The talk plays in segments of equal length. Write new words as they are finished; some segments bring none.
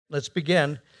Let's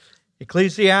begin.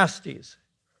 Ecclesiastes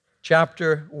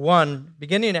chapter 1,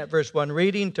 beginning at verse 1,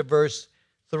 reading to verse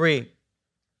 3.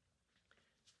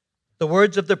 The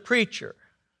words of the preacher,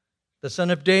 the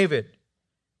son of David,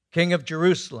 king of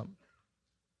Jerusalem.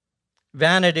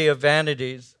 Vanity of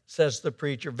vanities, says the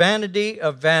preacher. Vanity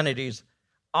of vanities,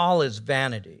 all is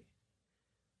vanity.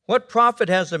 What profit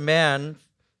has a man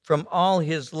from all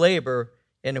his labor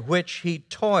in which he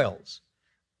toils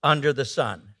under the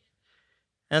sun?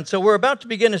 And so we're about to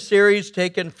begin a series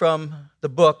taken from the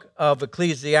book of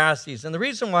Ecclesiastes. And the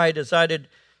reason why I decided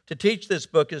to teach this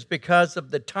book is because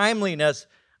of the timeliness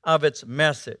of its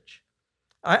message.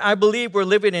 I believe we're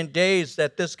living in days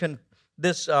that the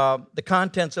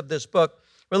contents of this book,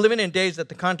 we're living in days that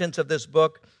the contents of this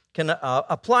book can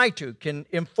apply to, can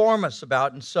inform us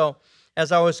about. And so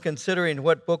as I was considering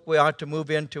what book we ought to move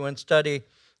into and study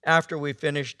after we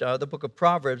finished the book of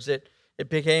Proverbs, it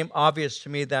became obvious to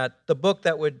me that the book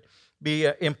that would be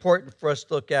important for us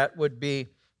to look at would be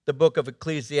the book of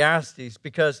Ecclesiastes,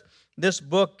 because this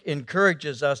book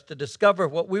encourages us to discover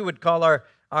what we would call our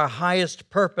highest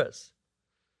purpose.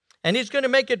 And he's going to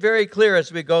make it very clear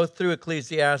as we go through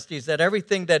Ecclesiastes that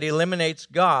everything that eliminates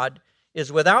God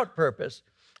is without purpose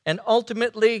and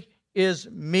ultimately is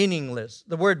meaningless.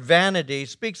 The word vanity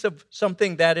speaks of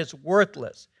something that is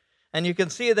worthless. And you can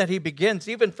see that he begins,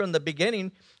 even from the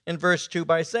beginning in verse 2,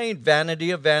 by saying,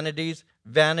 vanity of vanities,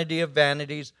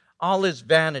 all is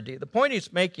vanity. The point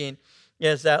he's making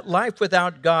is that life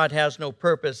without God has no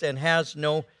purpose and has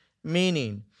no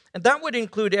meaning. And that would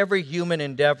include every human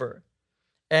endeavor.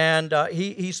 And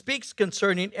he speaks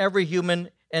concerning every human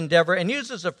endeavor and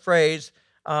uses a phrase,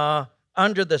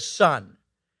 under the sun.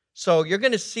 So you're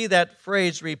going to see that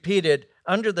phrase repeated,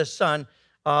 under the sun,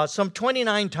 some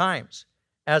 29 times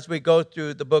as we go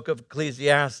through the book of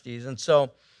Ecclesiastes. And so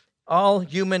all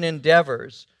human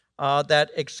endeavors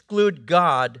that exclude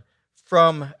God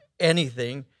from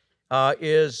anything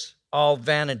is all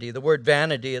vanity. The word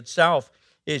vanity itself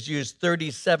is used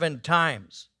 37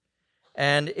 times.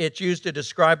 And it's used to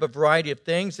describe a variety of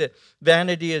things.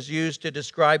 Vanity is used to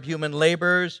describe human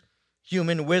labors,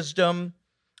 human wisdom,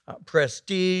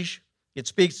 prestige. It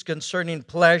speaks concerning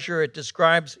pleasure. It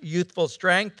describes youthful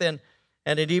strength,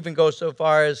 and it even goes so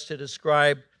far as to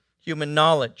describe human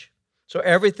knowledge. So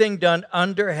everything done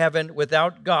under heaven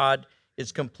without God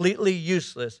is completely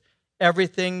useless.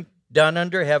 Everything done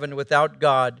under heaven without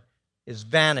God is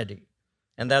vanity.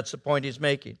 And that's the point he's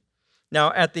making.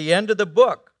 Now, at the end of the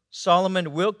book,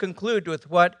 Solomon will conclude with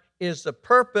what is the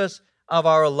purpose of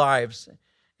our lives.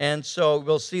 And so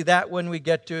we'll see that when we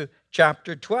get to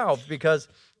chapter 12, because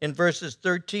in verses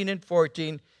 13 and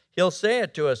 14, he'll say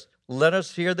it to us. Let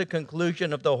us hear the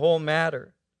conclusion of the whole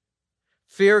matter.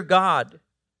 Fear God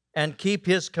and keep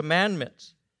his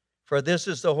commandments, for this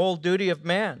is the whole duty of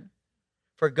man.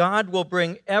 For God will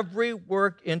bring every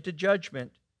work into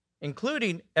judgment,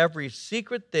 including every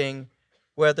secret thing,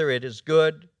 whether it is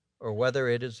good or whether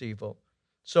it is evil.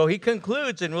 So he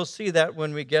concludes, and we'll see that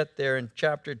when we get there in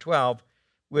chapter 12,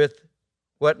 with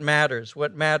what matters.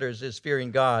 What matters is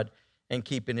fearing God and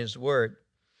keeping his word.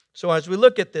 So as we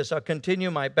look at this, I'll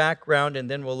continue my background, and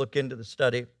then we'll look into the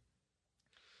study.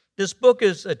 This book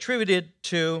is attributed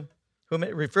to, whom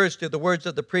it refers to, the words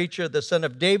of the preacher, the son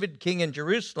of David, king in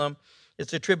Jerusalem.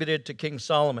 It's attributed to King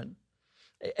Solomon.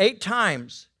 8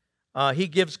 times he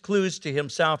gives clues to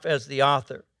himself as the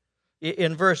author.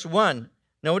 In verse 1,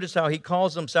 notice how he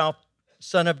calls himself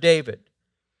son of David.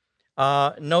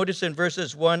 Notice in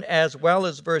verses 1 as well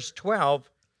as verse 12,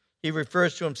 he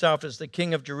refers to himself as the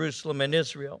king of Jerusalem and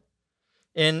Israel.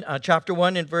 In chapter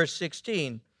 1, in verse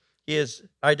 16, he is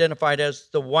identified as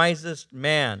the wisest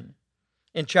man.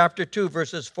 In chapter 2,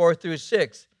 verses 4 through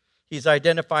 6, he's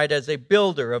identified as a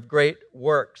builder of great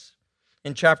works.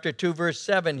 In chapter 2, verse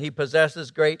 7, he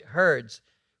possesses great herds.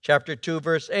 Chapter 2,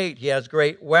 verse 8, he has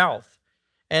great wealth.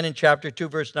 And in chapter 2,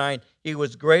 verse 9, he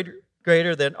was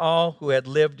greater than all who had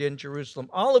lived in Jerusalem.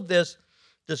 All of this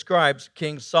describes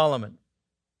King Solomon.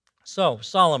 So,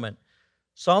 Solomon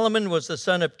was the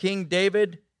son of King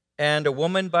David and a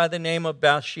woman by the name of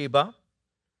Bathsheba,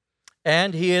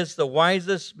 and he is the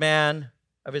wisest man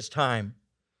of his time.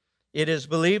 It is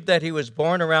believed that he was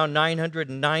born around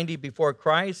 990 before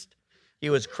Christ.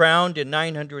 He was crowned in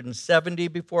 970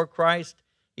 before Christ.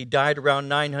 He died around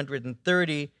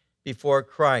 930 before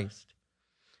Christ.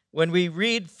 When we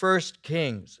read 1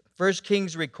 Kings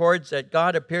records that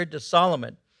God appeared to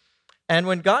Solomon. And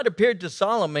when God appeared to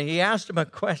Solomon, he asked him a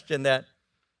question that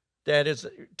is,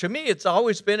 to me, it's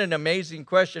always been an amazing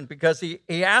question, because he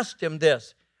asked him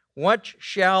this: what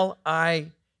shall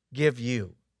I give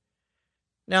you?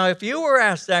 Now, if you were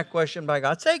asked that question by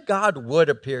God, say God would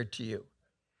appear to you,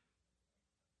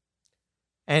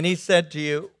 and he said to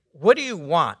you, what do you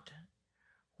want?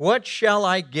 What shall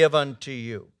I give unto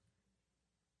you?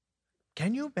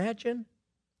 Can you imagine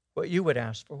what you would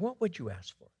ask for? What would you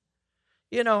ask for?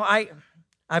 You know,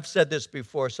 I've said this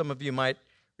before. Some of you might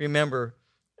remember.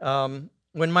 When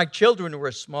my children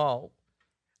were small,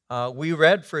 we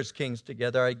read 1 Kings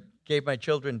together. I gave my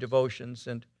children devotions,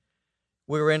 and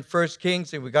we were in 1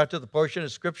 Kings, and we got to the portion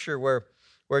of Scripture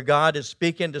where God is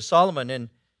speaking to Solomon,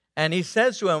 and he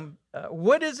says to him,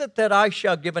 what is it that I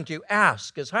shall give unto you?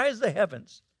 Ask, as high as the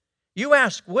heavens. You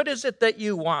ask, what is it that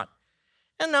you want?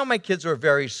 And now my kids were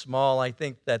very small. I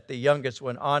think that the youngest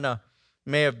one, Anna,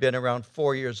 may have been around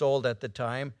 4 years old at the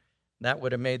time. That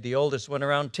would have made the oldest one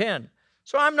around 10.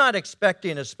 So I'm not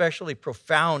expecting especially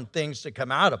profound things to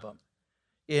come out of them.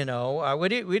 You know, what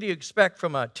do you expect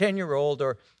from a 10-year-old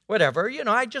or whatever? You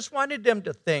know, I just wanted them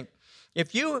to think,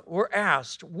 if you were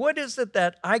asked, what is it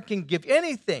that I can give,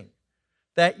 anything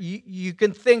that you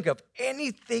can think of,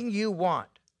 anything you want,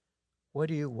 what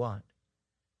do you want?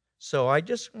 So I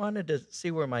just wanted to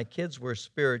see where my kids were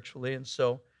spiritually, and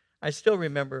so I still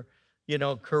remember, you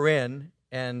know, Corinne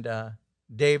and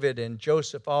David and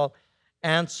Joseph all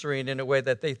answering in a way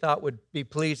that they thought would be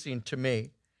pleasing to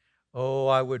me. Oh,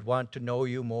 I would want to know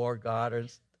you more, God, or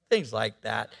things like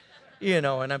that, you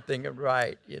know, and I'm thinking,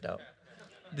 right, you know.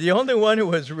 The only one who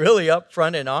was really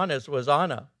upfront and honest was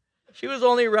Anna. She was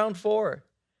only around 4.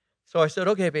 So I said,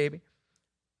 okay, baby,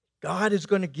 God is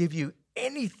going to give you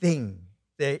anything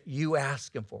that you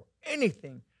ask him for,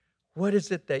 anything. What is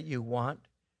it that you want?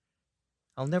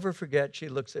 I'll never forget, she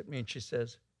looks at me and she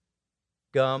says,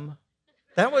 gum.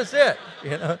 That was it,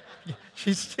 you know.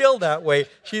 She's still that way.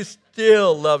 She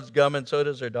still loves gum, and so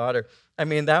does her daughter. I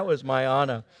mean, that was my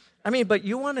Anna. I mean, but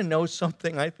you want to know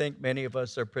something? I think many of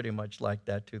us are pretty much like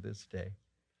that to this day.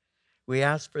 We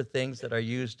ask for things that are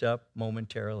used up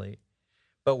momentarily.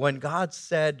 But when God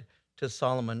said to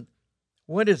Solomon,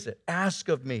 what is it? Ask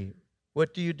of me.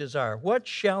 What do you desire? What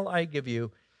shall I give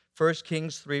you? 1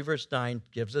 Kings 3, verse 9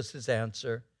 gives us his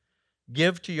answer.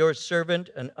 Give to your servant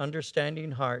an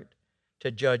understanding heart to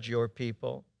judge your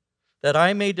people, that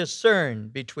I may discern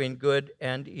between good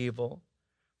and evil.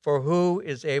 For who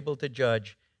is able to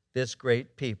judge this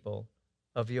great people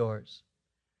of yours?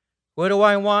 What do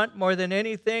I want more than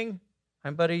anything?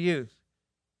 I'm but a youth.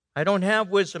 I don't have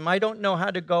wisdom. I don't know how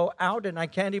to go out, and I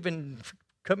can't even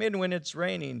come in when it's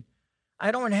raining. I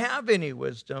don't have any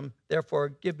wisdom. Therefore,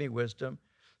 give me wisdom,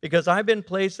 because I've been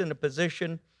placed in a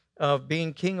position of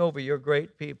being king over your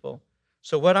great people.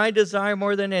 So what I desire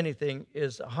more than anything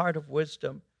is a heart of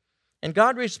wisdom. And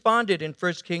God responded in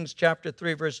 1 Kings chapter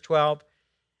 3, verse 12,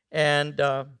 and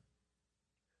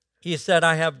he said,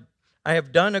 I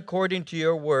have done according to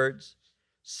your words.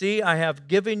 See, I have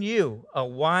given you a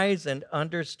wise and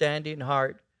understanding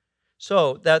heart,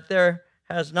 so that there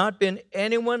has not been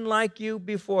anyone like you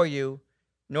before you,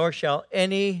 nor shall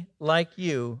any like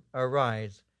you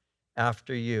arise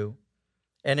after you.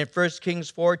 And in 1 Kings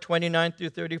 4, 29 through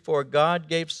 34, God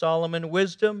gave Solomon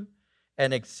wisdom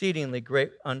and exceedingly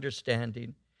great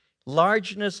understanding,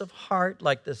 largeness of heart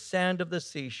like the sand of the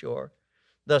seashore.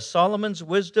 Thus Solomon's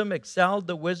wisdom excelled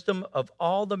the wisdom of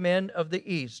all the men of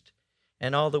the east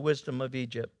and all the wisdom of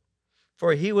Egypt.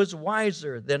 For he was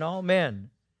wiser than all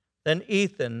men, than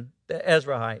Ethan the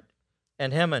Ezrahite,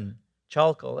 and Heman,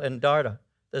 Chalcol, and Darda,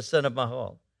 the son of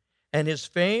Mahol. And his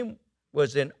fame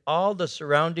was in all the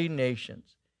surrounding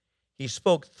nations. He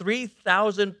spoke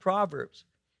 3,000 proverbs.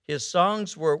 His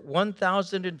songs were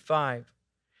 1,005.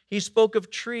 He spoke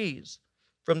of trees,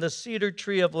 from the cedar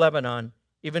tree of Lebanon,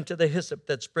 even to the hyssop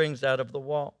that springs out of the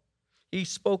wall. He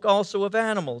spoke also of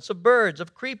animals, of birds,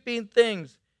 of creeping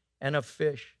things, and of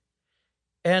fish.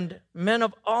 And men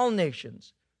of all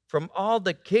nations, from all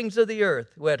the kings of the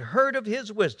earth who had heard of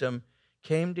his wisdom,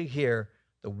 came to hear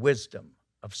the wisdom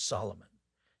of Solomon.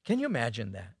 Can you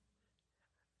imagine that?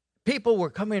 People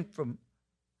were coming from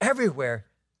everywhere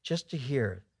just to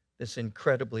hear this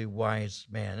incredibly wise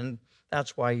man. And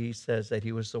that's why he says that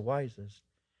he was the wisest.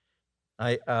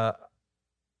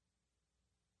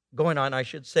 Going on, I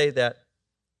should say that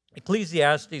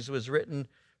Ecclesiastes was written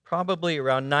probably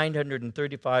around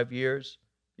 935 years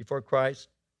before Christ.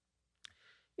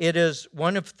 It is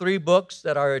one of 3 books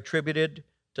that are attributed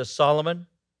to Solomon.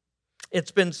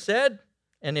 It's been said,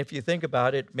 and if you think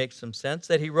about it, it makes some sense,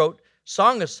 that he wrote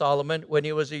Song of Solomon when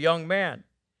he was a young man.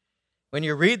 When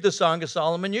you read the Song of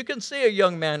Solomon, you can see a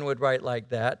young man would write like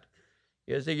that.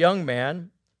 He was a young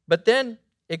man. But then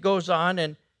it goes on,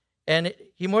 and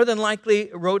he more than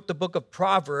likely wrote the book of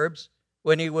Proverbs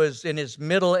when he was in his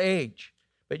middle age.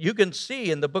 But you can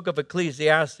see in the book of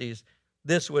Ecclesiastes,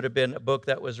 this would have been a book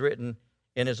that was written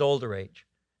in his older age.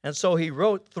 And so he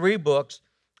wrote 3 books,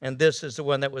 and this is the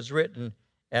one that was written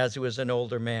as he was an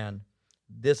older man.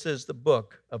 This is the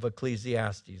book of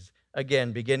Ecclesiastes.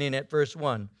 Again, beginning at verse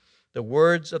 1, the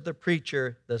words of the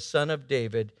preacher, the son of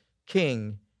David,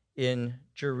 king in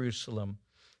Jerusalem.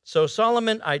 So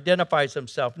Solomon identifies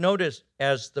himself, notice,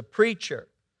 as the preacher,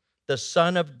 the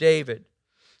son of David.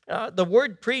 The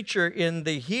word preacher in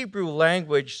the Hebrew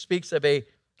language speaks of a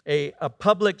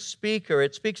public speaker.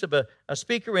 It speaks of a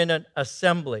speaker in an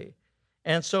assembly.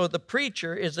 And so the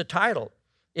preacher is a title.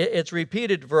 It's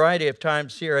repeated a variety of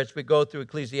times here as we go through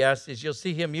Ecclesiastes. You'll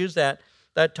see him use that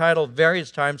title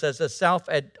various times as a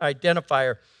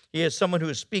self-identifier. He is someone who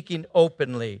is speaking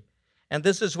openly. And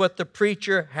this is what the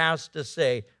preacher has to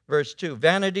say. Verse 2,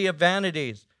 vanity of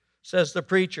vanities, says the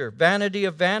preacher. Vanity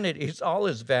of vanities, all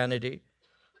is vanity.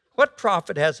 What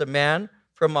profit has a man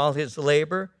from all his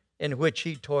labor in which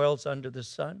he toils under the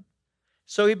sun?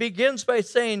 So he begins by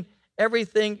saying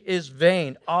everything is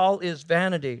vain, all is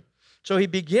vanity. So he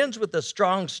begins with a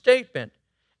strong statement.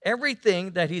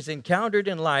 Everything that he's encountered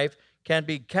in life can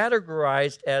be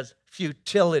categorized as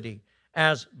futility,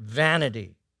 as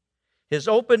vanity. His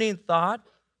opening thought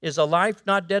is a life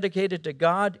not dedicated to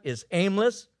God is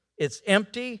aimless, it's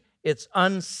empty, it's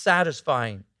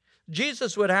unsatisfying.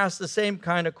 Jesus would ask the same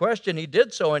kind of question. He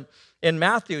did so in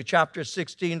Matthew chapter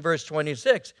 16, verse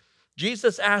 26.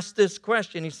 Jesus asked this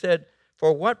question. He said,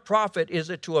 for what profit is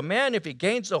it to a man if he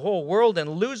gains the whole world and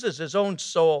loses his own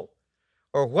soul?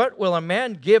 Or what will a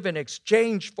man give in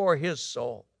exchange for his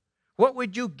soul? What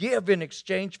would you give in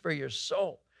exchange for your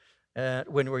soul?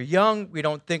 When we're young, we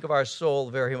don't think of our soul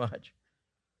very much.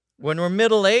 When we're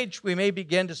middle-aged, we may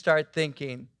begin to start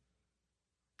thinking,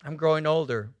 I'm growing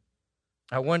older.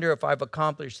 I wonder if I've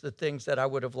accomplished the things that I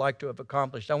would have liked to have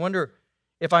accomplished. I wonder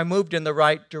if I moved in the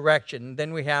right direction.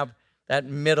 Then we have that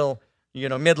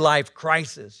midlife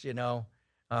crisis,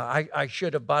 I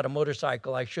should have bought a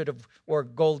motorcycle. I should have wore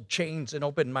gold chains and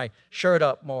opened my shirt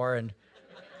up more. And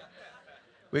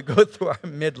we go through our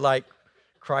midlife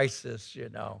crisis,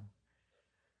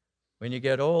 When you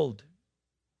get old,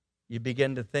 you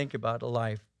begin to think about a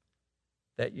life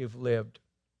that you've lived.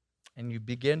 And you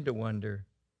begin to wonder,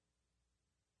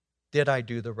 did I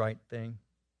do the right thing?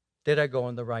 Did I go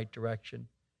in the right direction?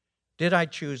 Did I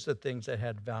choose the things that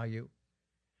had value?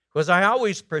 Was I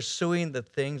always pursuing the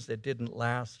things that didn't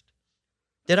last?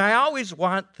 Did I always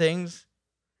want things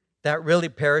that really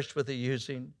perished with the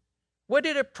using? What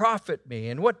did it profit me,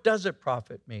 and what does it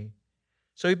profit me?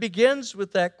 So he begins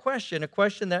with that question, a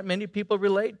question that many people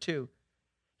relate to.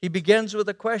 He begins with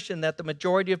a question that the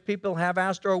majority of people have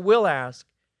asked or will ask.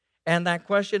 And that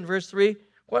question, verse 3,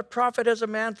 what profit has a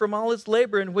man from all his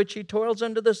labor in which he toils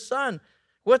under the sun?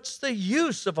 What's the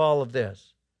use of all of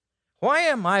this? Why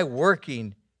am I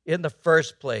working in the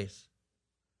first place?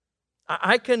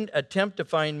 I can attempt to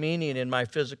find meaning in my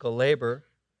physical labor,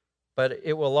 but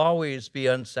it will always be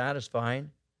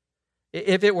unsatisfying.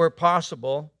 If it were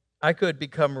possible, I could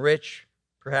become rich,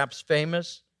 perhaps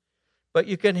famous, but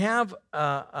you can have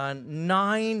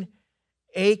an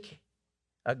ache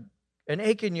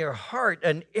in your heart,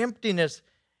 an emptiness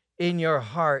in your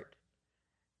heart.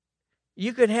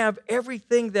 You can have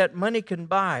everything that money can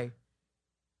buy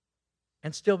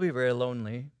and still be very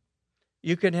lonely.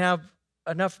 You can have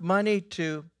enough money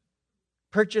to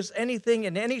purchase anything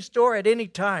in any store at any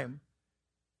time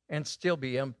and still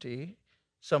be empty.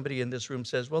 Somebody in this room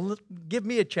says, well, give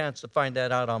me a chance to find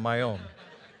that out on my own.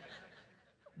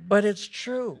 But it's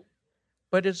true.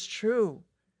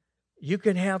 You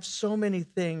can have so many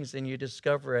things and you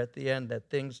discover at the end that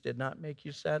things did not make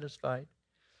you satisfied.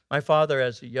 My father,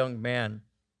 as a young man,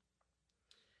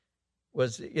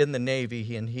 was in the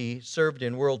Navy, and he served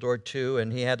in World War II,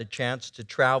 and he had a chance to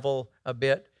travel a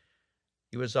bit.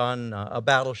 He was on a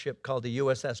battleship called the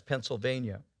USS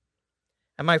Pennsylvania.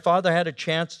 And my father had a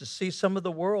chance to see some of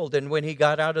the world, and when he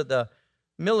got out of the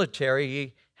military,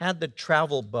 he had the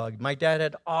travel bug. My dad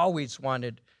had always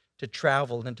wanted to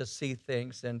travel and to see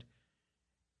things, and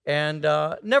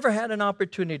never had an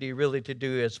opportunity really to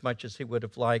do as much as he would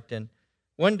have liked. And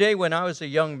one day when I was a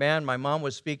young man, my mom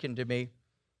was speaking to me,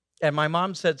 and my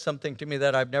mom said something to me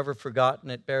that I've never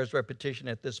forgotten. It bears repetition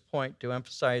at this point to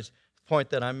emphasize the point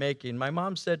that I'm making. My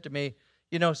mom said to me,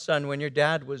 son, when your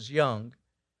dad was young,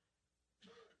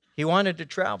 he wanted to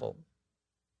travel.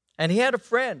 And he had a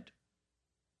friend.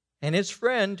 And his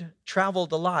friend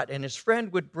traveled a lot. And his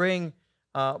friend would bring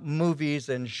movies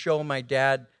and show my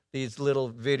dad these little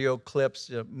video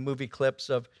clips, movie clips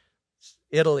of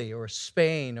Italy or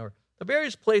Spain or the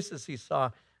various places he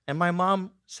saw. And my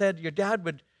mom said, your dad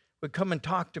would would come and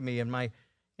talk to me,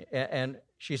 and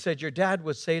she said, your dad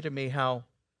would say to me how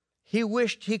he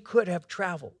wished he could have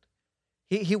traveled.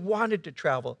 He wanted to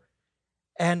travel.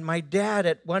 And my dad,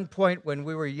 at one point when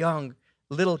we were young,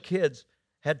 little kids,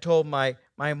 had told my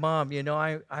mom,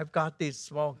 I've got these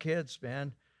small kids,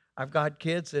 man. I've got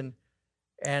kids, and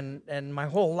my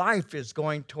whole life is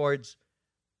going towards,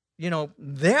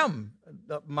 them.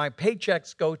 My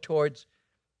paychecks go towards,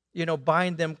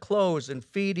 buying them clothes and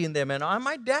feeding them. And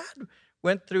my dad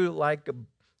went through like,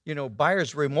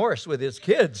 buyer's remorse with his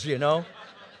kids,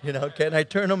 can I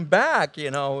turn them back,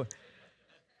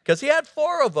 because he had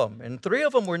 4 of them, and 3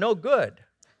 of them were no good.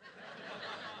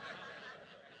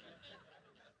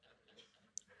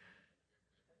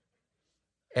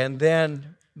 And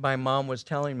then my mom was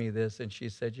telling me this, and she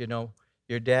said,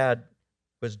 your dad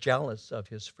was jealous of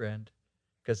his friend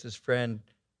because his friend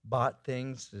bought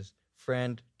things, his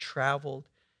friend traveled,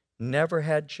 never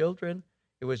had children.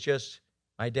 It was just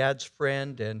my dad's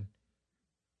friend and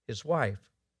his wife.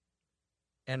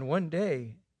 And one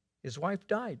day, his wife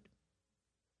died.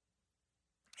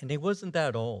 And he wasn't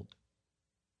that old.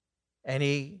 And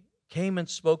he came and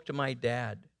spoke to my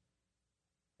dad.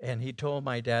 And he told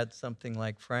my dad something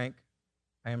like, Frank,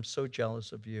 I am so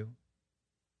jealous of you.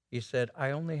 He said,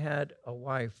 I only had a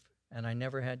wife and I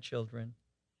never had children.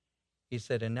 He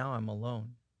said, and now I'm alone.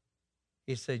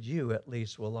 He said, you at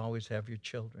least will always have your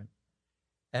children.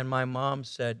 And my mom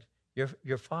said,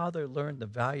 your father learned the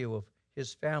value of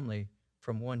his family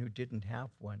from one who didn't have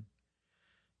one.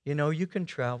 You can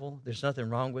travel. There's nothing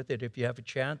wrong with it. If you have a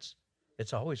chance,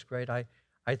 it's always great. I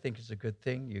think it's a good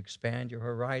thing. You expand your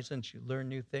horizons. You learn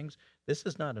new things. This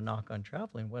is not a knock on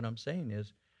traveling. What I'm saying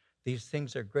is these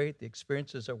things are great. The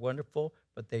experiences are wonderful,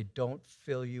 but they don't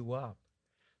fill you up.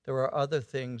 There are other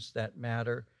things that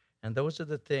matter, and those are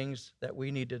the things that we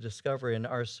need to discover in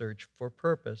our search for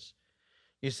purpose.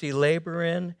 You see, labor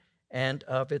in and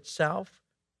of itself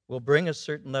will bring a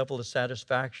certain level of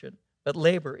satisfaction, but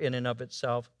labor in and of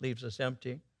itself leaves us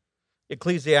empty.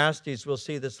 Ecclesiastes, we'll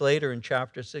see this later in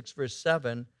chapter 6, verse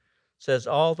 7, says,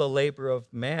 all the labor of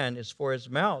man is for his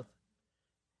mouth,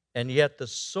 and yet the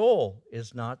soul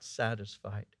is not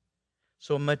satisfied.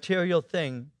 So a material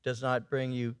thing does not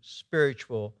bring you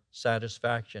spiritual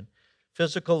satisfaction.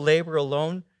 Physical labor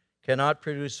alone cannot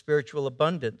produce spiritual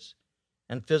abundance,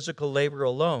 and physical labor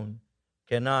alone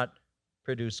cannot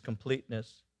produce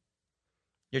completeness.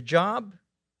 Your job,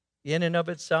 in and of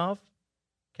itself,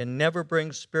 can never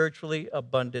bring spiritually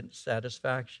abundant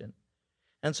satisfaction.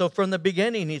 And so from the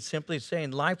beginning, he's simply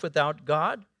saying life without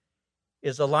God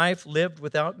is a life lived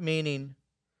without meaning.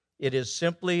 It is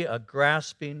simply a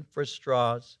grasping for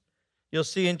straws. You'll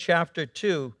see in chapter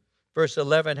 2, verse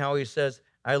 11, how he says,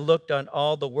 I looked on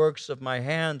all the works of my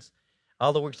hands,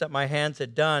 all the works that my hands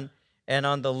had done, and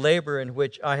on the labor in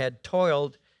which I had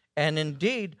toiled, and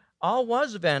indeed all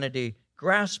was vanity,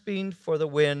 grasping for the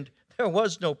wind. There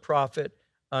was no profit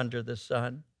under the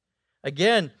sun.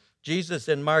 Again, Jesus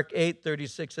in Mark 8,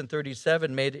 36 and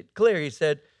 37 made it clear. He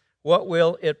said, what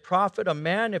will it profit a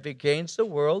man if he gains the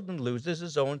world and loses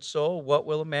his own soul? What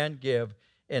will a man give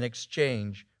in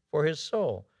exchange for his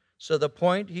soul? So the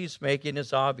point he's making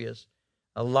is obvious.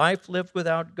 A life lived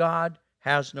without God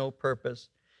has no purpose.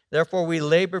 Therefore, we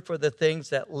labor for the things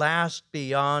that last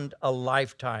beyond a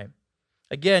lifetime.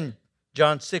 Again,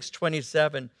 John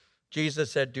 6:27,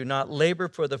 Jesus said, do not labor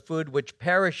for the food which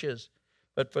perishes,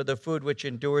 but for the food which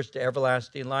endures to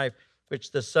everlasting life,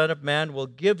 which the Son of Man will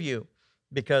give you,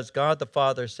 because God the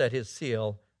Father set his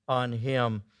seal on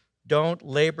him. Don't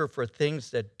labor for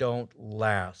things that don't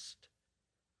last.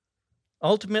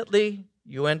 Ultimately,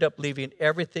 you end up leaving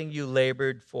everything you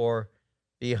labored for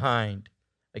behind.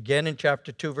 Again, in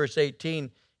chapter 2, verse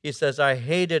 18, he says, I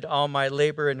hated all my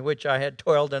labor in which I had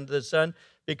toiled under the sun,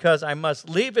 because I must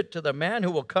leave it to the man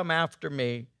who will come after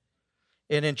me.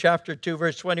 And in chapter 2,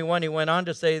 verse 21, he went on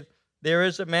to say, there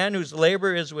is a man whose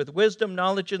labor is with wisdom,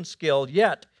 knowledge, and skill,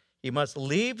 yet he must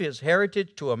leave his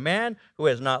heritage to a man who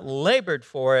has not labored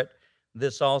for it.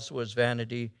 This also is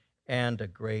vanity and a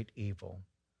great evil.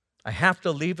 I have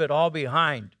to leave it all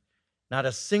behind. Not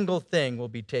a single thing will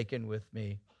be taken with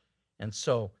me. And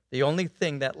so the only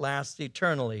thing that lasts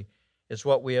eternally is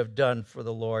what we have done for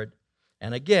the Lord.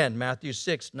 And again, Matthew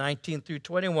 6, 19 through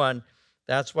 21,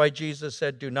 that's why Jesus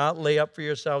said, do not lay up for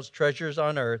yourselves treasures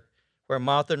on earth, where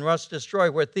moth and rust destroy,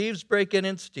 where thieves break in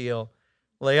and steal.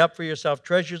 Lay up for yourself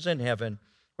treasures in heaven,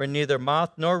 where neither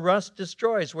moth nor rust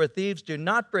destroys, where thieves do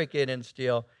not break in and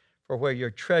steal. For where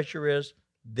your treasure is,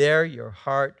 there your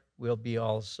heart will be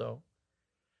also.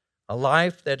 A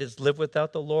life that is lived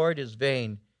without the Lord is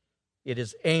vain. It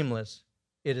is aimless.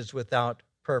 It is without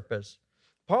purpose.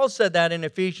 Paul said that in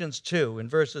Ephesians 2, in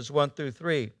verses 1 through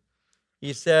 3.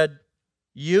 He said,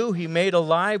 "You he made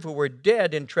alive who were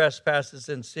dead in trespasses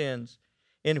and sins,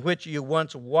 in which you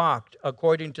once walked,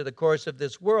 according to the course of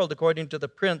this world, according to the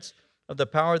prince of the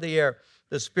power of the air,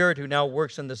 the spirit who now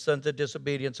works in the sons of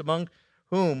disobedience, among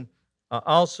whom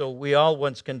also we all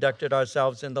once conducted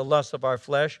ourselves in the lusts of our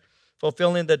flesh,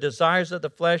 fulfilling the desires of the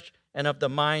flesh and of the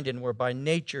mind, and were by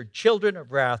nature children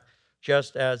of wrath,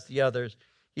 just as the others."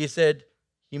 He said,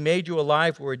 he made you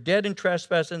alive who were dead in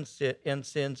trespasses and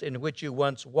sins in which you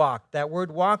once walked. That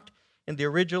word walked in the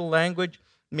original language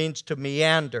means to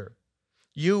meander.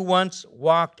 You once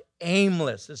walked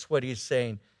aimless, is what he's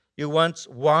saying. You once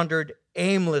wandered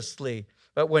aimlessly.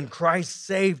 But when Christ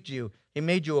saved you, he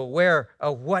made you aware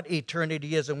of what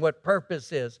eternity is and what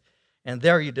purpose is. And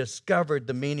there you discovered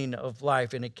the meaning of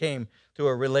life, and it came through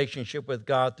a relationship with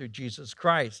God through Jesus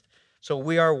Christ. So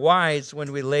we are wise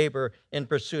when we labor in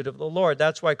pursuit of the Lord.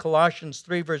 That's why Colossians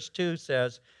 3 verse 2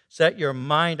 says, "Set your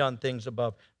mind on things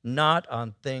above, not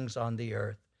on things on the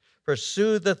earth.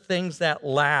 Pursue the things that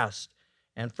last."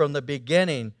 And from the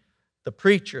beginning, the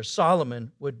preacher,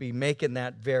 Solomon, would be making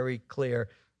that very clear.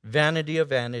 Vanity of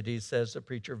vanities, says the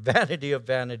preacher. Vanity of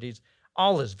vanities.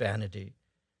 All is vanity.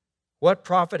 What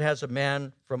profit has a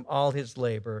man from all his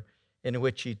labor in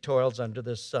which he toils under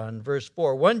the sun? Verse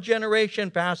 4, "One generation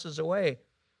passes away,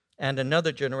 and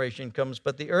another generation comes,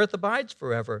 but the earth abides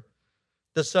forever.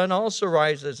 The sun also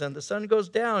rises, and the sun goes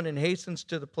down and hastens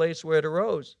to the place where it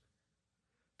arose.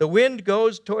 The wind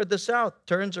goes toward the south,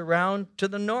 turns around to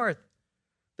the north.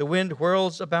 The wind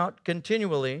whirls about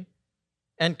continually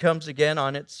and comes again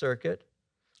on its circuit.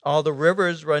 All the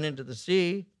rivers run into the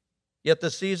sea, yet the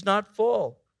sea is not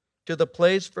full. To the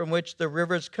place from which the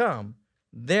rivers come,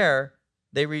 there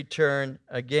they return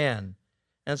again."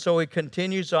 And so he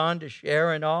continues on to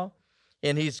share and all.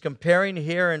 And he's comparing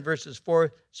here in verses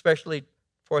 4, especially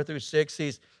 4 through 6,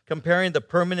 he's comparing the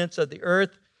permanence of the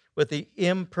earth with the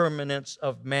impermanence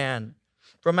of man.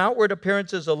 From outward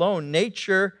appearances alone,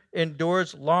 nature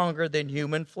endures longer than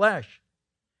human flesh.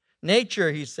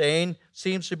 Nature, he's saying,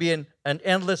 seems to be in an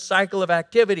endless cycle of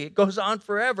activity. It goes on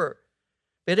forever.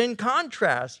 But in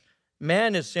contrast,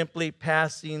 man is simply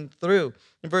passing through.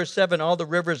 In verse 7, "All the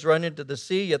rivers run into the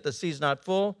sea, yet the sea is not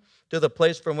full. To the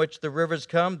place from which the rivers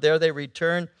come, there they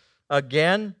return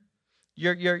again."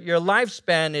 Your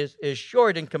lifespan is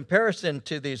short in comparison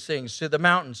to these things, to the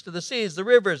mountains, to the seas, the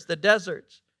rivers, the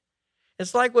deserts.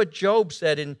 It's like what Job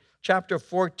said in chapter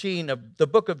 14 of the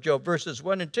book of Job, verses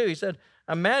 1 and 2. He said,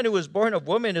 "A man who was born of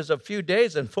woman is of few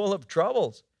days and full of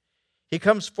troubles. He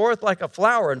comes forth like a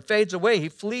flower and fades away. He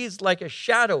flees like a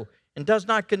shadow and does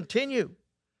not continue."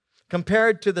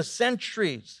 Compared to the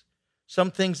centuries,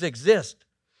 some things exist.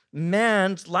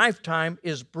 Man's lifetime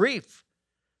is brief.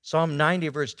 Psalm 90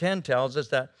 verse 10 tells us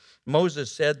that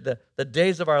Moses said the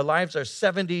days of our lives are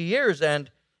 70 years,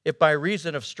 and if by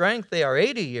reason of strength they are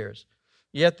 80 years.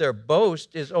 Yet their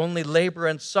boast is only labor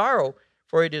and sorrow,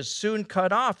 for it is soon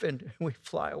cut off and we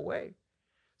fly away.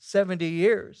 70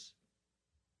 years.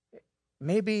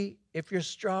 Maybe if you're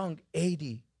strong,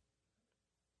 80.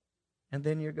 And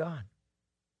then you're gone.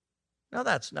 Now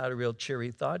that's not a real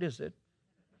cheery thought, is it?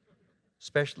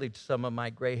 Especially to some of my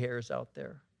gray hairs out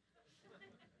there,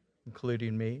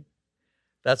 including me.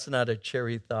 That's not a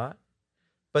cheery thought.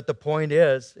 But the point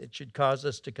is, it should cause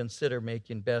us to consider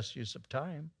making best use of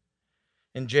time.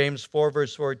 In James 4,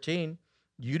 verse 14,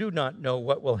 "You do not know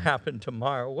what will happen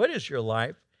tomorrow. What is your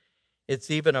life?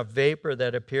 It's even a vapor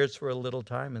that appears for a little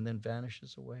time and then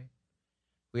vanishes away."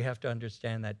 We have to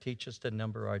understand that. Teach us to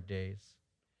number our days.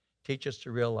 Teach us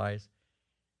to realize.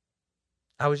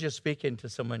 I was just speaking to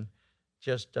someone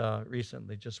just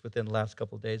recently, just within the last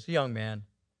couple of days, a young man.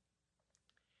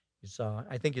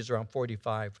 I think he's around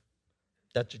 45.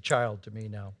 That's a child to me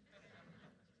now.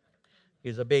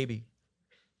 He's a baby.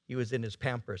 He was in his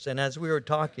Pampers. And as we were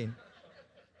talking,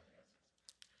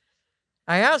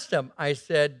 I asked him, I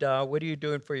said, "What are you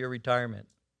doing for your retirement?"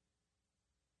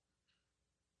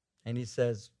 And he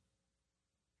says,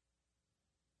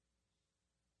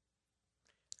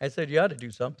 I said, "You ought to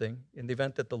do something in the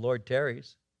event that the Lord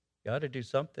tarries. You ought to do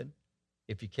something.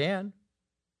 If you can,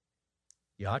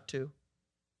 you ought to."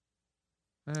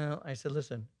 Well, I said,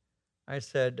 "Listen," I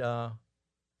said,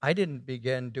 "I didn't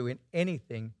begin doing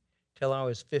anything till I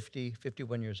was 50,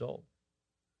 51 years old.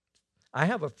 I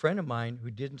have a friend of mine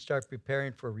who didn't start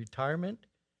preparing for retirement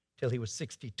till he was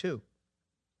 62.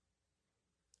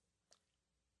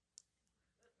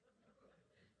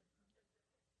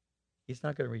 He's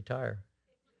not going to retire."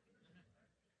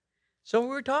 So we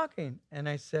were talking, and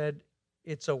I said,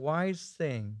 it's a wise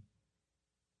thing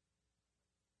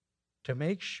to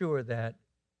make sure that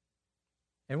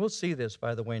And we'll see this,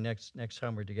 by the way, next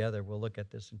time we're together. We'll look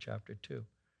at this in chapter 2.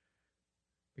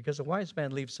 Because a wise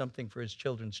man leaves something for his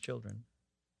children's children.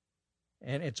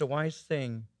 And it's a wise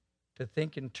thing to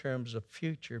think in terms of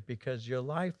future, because your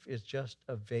life is just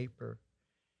a vapor.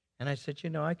 And I said,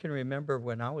 I can remember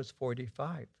when I was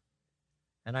 45,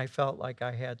 and I felt like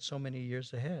I had so many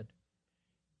years ahead.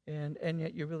 And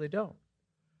yet you really don't.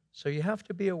 So you have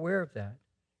to be aware of that.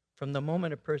 From the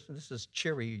moment a person, this is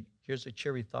cheery, here's a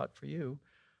cheery thought for you.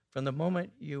 From the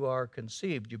moment you are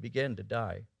conceived, you begin to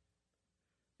die.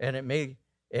 And it may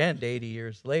end 80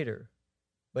 years later,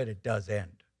 but it does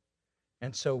end.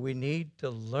 And so we need to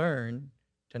learn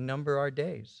to number our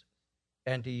days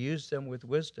and to use them with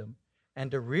wisdom and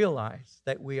to realize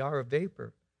that we are a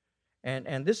vapor.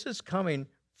 And this is coming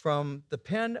from the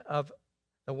pen of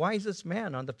the wisest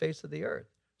man on the face of the earth,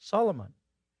 Solomon.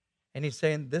 And he's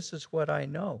saying, this is what I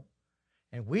know.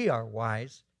 And we are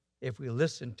wise if we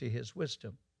listen to his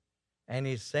wisdom. And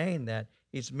he's saying that.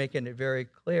 He's making it very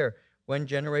clear. One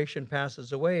generation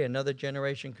passes away, another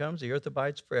generation comes. The earth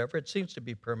abides forever. It seems to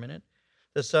be permanent.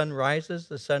 The sun rises,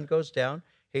 the sun goes down,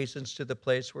 hastens to the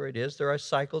place where it is. There are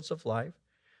cycles of life.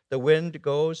 The wind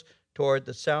goes toward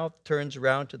the south, turns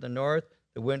around to the north.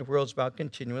 The wind whirls about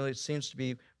continually. It seems to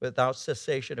be without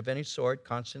cessation of any sort,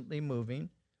 constantly moving.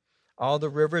 All the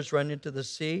rivers run into the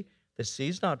sea. The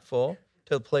sea's not full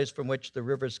to the place from which the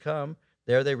rivers come.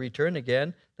 There they return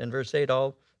again. Then verse 8,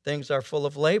 all things are full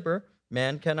of labor.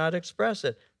 Man cannot express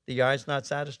it. The eye is not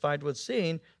satisfied with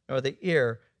seeing, nor the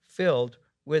ear filled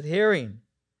with hearing.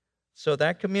 So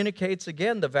that communicates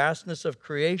again the vastness of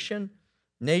creation.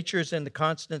 Nature's in the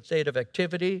constant state of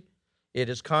activity. It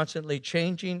is constantly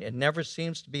changing. It never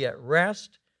seems to be at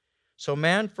rest. So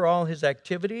man, for all his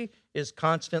activity, is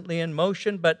constantly in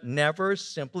motion, but never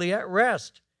simply at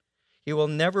rest. He will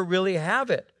never really have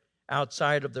it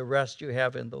outside of the rest you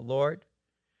have in the Lord.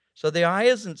 So the eye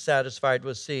isn't satisfied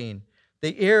with seeing.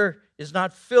 The ear is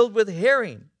not filled with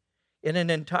hearing. In an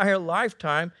entire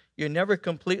lifetime, you never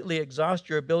completely exhaust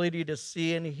your ability to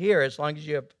see and hear, as long as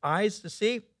you have eyes to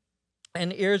see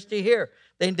and ears to hear.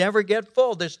 They never get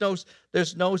full. There's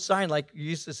no sign like you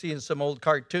used to see in some old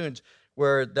cartoons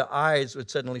where the eyes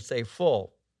would suddenly say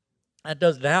full. That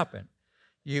doesn't happen.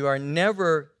 You are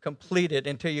never completed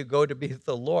until you go to be with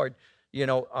the Lord.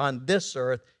 On this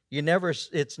earth,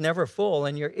 it's never full,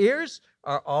 and your ears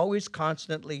are always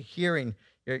constantly hearing.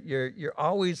 You're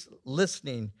always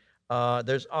listening.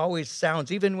 There's always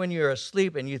sounds. Even when you're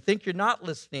asleep and you think you're not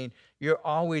listening, you're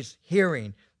always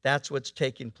hearing. That's what's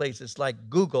taking place. It's like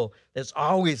Google that's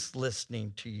always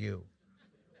listening to you.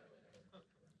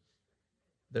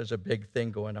 There's a big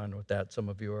thing going on with that some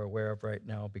of you are aware of right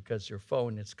now, because your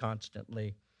phone is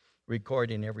constantly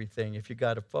recording everything. If you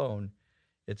got a phone,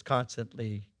 it's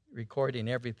constantly recording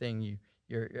everything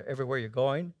you're everywhere you're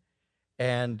going,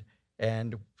 and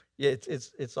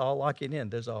it's all locking in.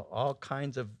 There's all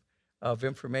kinds of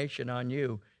information on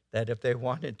you that if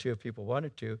people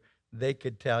wanted to, they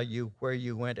could tell you where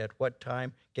you went at what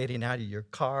time, getting out of your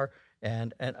car,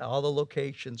 and all the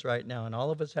locations right now. And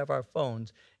all of us have our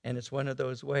phones, and it's one of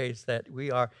those ways that we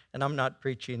are, and I'm not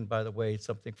preaching, by the way,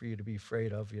 something for you to be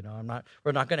afraid of.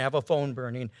 We're not going to have a phone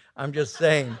burning. I'm just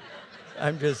saying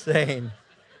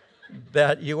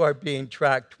that you are being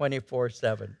tracked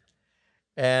 24/7.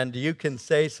 And you can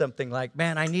say something like,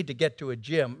 man, I need to get to a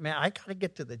gym. Man, I got to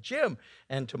get to the gym.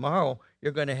 And tomorrow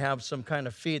you're going to have some kind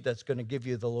of feed that's going to give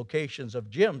you the locations of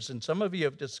gyms. And some of you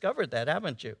have discovered that,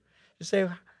 haven't you? You say,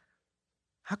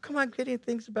 how come I'm getting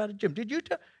things about a gym? Did you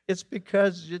tell? It's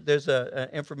because there's an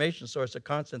information source, a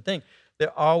constant thing.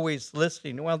 They're always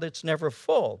listening. Well, it's never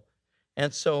full.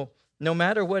 And so no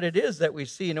matter what it is that we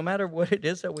see, no matter what it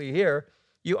is that we hear,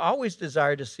 you always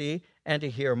desire to see and to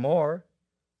hear more.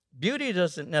 Beauty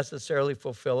doesn't necessarily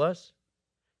fulfill us.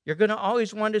 You're going to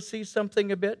always want to see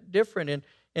something a bit different.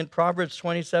 In Proverbs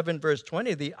 27, verse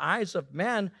 20, the eyes of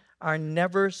man are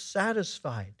never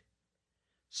satisfied.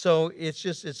 So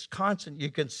it's constant.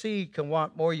 You can see, you can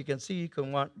want more. You can see, you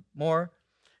can want more.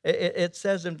 It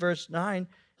says in verse 9,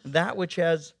 that which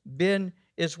has been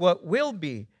is what will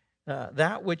be.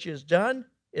 That which is done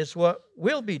is what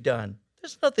will be done.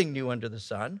 There's nothing new under the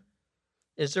sun.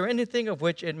 Is there anything of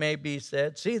which it may be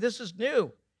said, see, this is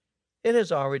new? It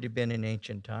has already been in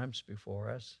ancient times before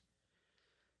us.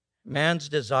 Man's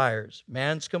desires,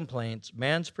 man's complaints,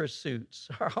 man's pursuits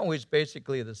are always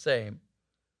basically the same.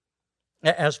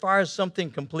 As far as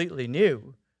something completely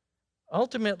new,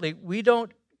 ultimately, we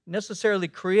don't necessarily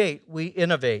create, we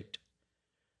innovate.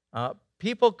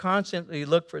 People constantly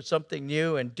look for something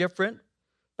new and different,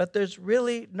 but there's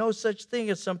really no such thing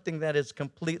as something that is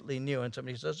completely new. And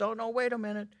somebody says, oh, no, wait a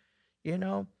minute.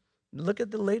 Look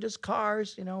at the latest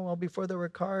cars. Well, before there were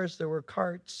cars, there were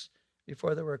carts.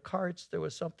 Before there were carts, there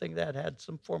was something that had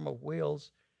some form of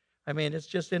wheels. I mean, it's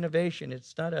just innovation.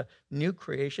 It's not a new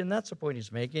creation. That's the point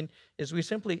he's making, is we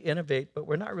simply innovate, but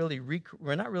we're not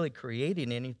really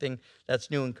creating anything that's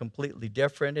new and completely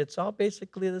different. It's all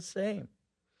basically the same.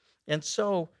 And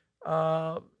so,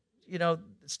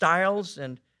 styles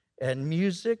and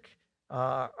music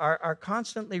are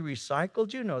constantly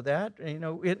recycled. You know that.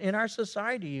 In our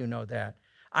society, you know that.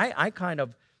 I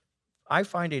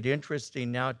find it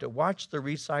interesting now to watch the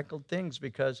recycled things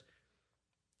because,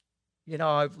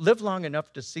 I've lived long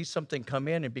enough to see something come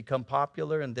in and become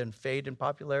popular and then fade in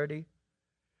popularity.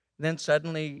 And then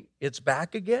suddenly it's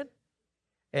back again.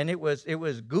 And it was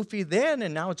goofy then,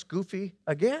 and now it's goofy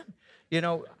again.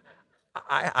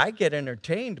 I get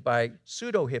entertained by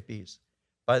pseudo hippies,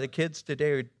 by the kids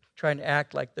today who are trying to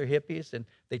act like they're hippies and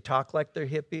they talk like they're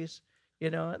hippies.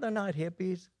 They're not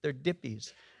hippies, they're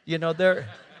dippies. They're,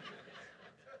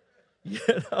 you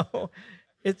know,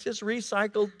 it's just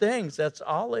recycled things. That's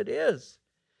all it is.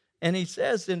 And he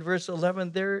says in verse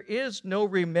 11, there is no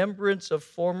remembrance of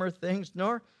former things,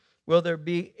 nor will there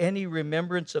be any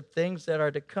remembrance of things that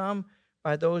are to come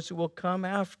by those who will come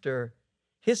after.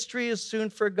 History is soon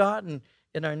forgotten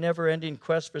in our never-ending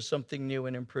quest for something new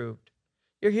and improved.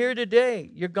 You're here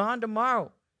today, you're gone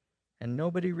tomorrow, and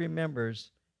nobody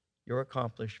remembers your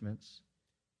accomplishments.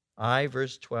 I,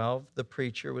 verse 12, the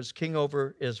preacher, was king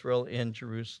over Israel in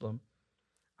Jerusalem.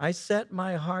 I set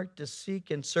my heart to seek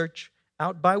and search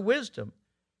out by wisdom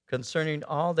concerning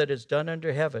all that is done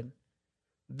under heaven.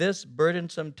 This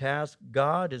burdensome task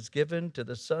God has given to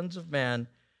the sons of man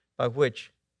by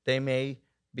which they may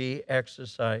be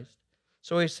exercised.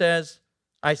 So he says,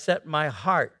 I set my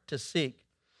heart to seek.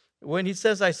 When he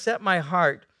says, I set my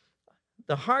heart,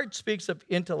 the heart speaks of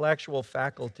intellectual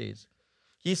faculties.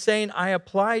 He's saying, I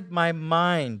applied my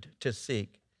mind to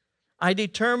seek. I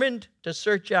determined to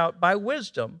search out by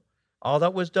wisdom all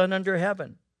that was done under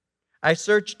heaven. I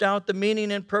searched out the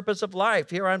meaning and purpose of life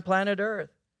here on planet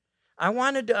Earth. I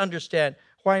wanted to understand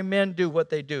why men do what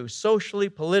they do, socially,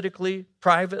 politically,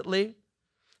 privately.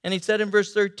 And he said in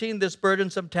verse 13, this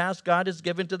burdensome task God has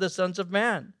given to the sons of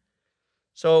man.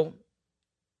 So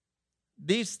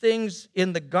these things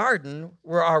in the garden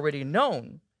were already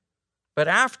known, but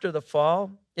after the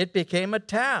fall, it became a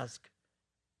task.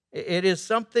 It is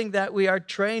something that we are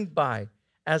trained by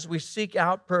as we seek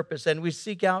out purpose and we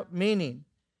seek out meaning.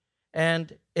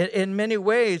 And in many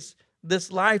ways,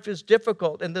 this life is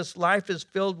difficult and this life is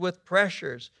filled with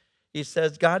pressures. He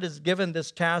says God has given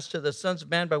this task to the sons of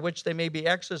man by which they may be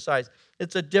exercised.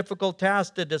 It's a difficult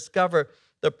task to discover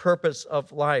the purpose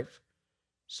of life.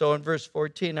 So in verse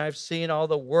 14, I've seen all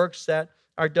the works that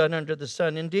are done under the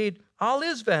sun. Indeed, all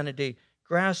is vanity,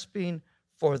 grasping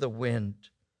for the wind.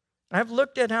 I've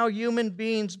looked at how human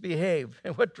beings behave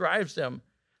and what drives them.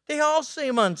 They all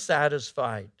seem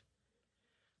unsatisfied.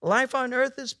 Life on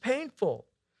earth is painful.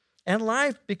 And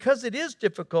life, because it is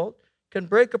difficult, can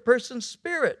break a person's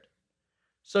spirit.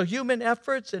 So human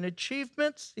efforts and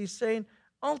achievements, he's saying,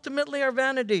 ultimately are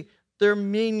vanity. They're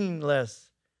meaningless.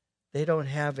 They don't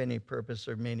have any purpose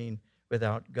or meaning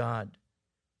without God.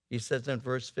 He says in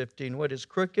verse 15, what is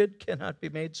crooked cannot be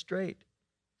made straight.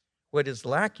 What is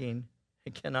lacking,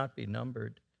 it cannot be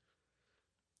numbered.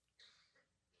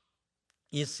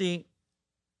 You see,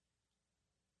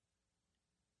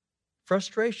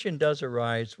 frustration does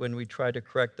arise when we try to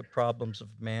correct the problems of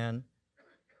man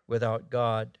without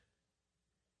God.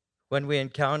 When we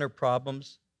encounter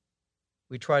problems,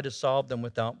 we try to solve them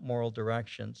without moral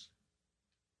directions.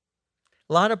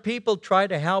 A lot of people try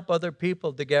to help other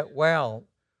people to get well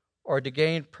or to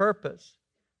gain purpose,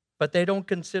 but they don't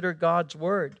consider God's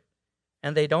word,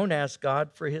 and they don't ask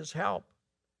God for his help.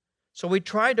 So we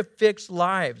try to fix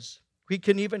lives. We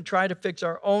can even try to fix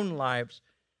our own lives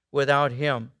without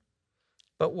him.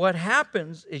 But what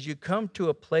happens is you come to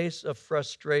a place of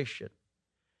frustration.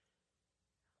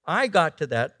 I got to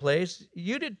that place.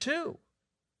 You did too.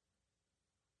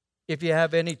 If you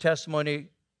have any testimony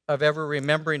of ever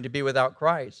remembering to be without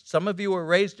Christ. Some of you were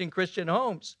raised in Christian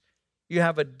homes. You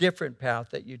have a different path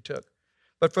that you took.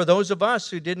 But for those of us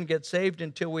who didn't get saved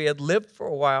until we had lived for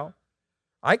a while,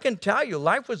 I can tell you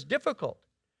life was difficult.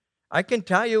 I can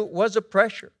tell you it was a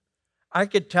pressure. I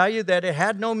could tell you that it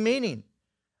had no meaning.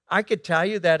 I could tell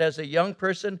you that as a young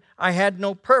person, I had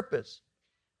no purpose.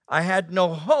 I had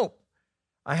no hope.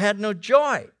 I had no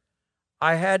joy.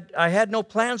 I had no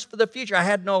plans for the future. I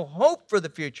had no hope for the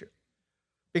future.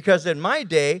 Because in my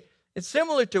day, it's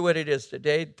similar to what it is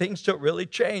today. Things don't really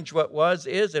change. What was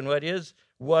is, and what is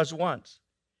was once.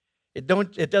 It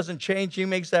doesn't change. He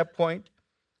makes that point.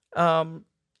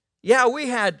 Yeah, we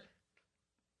had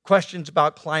questions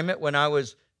about climate when I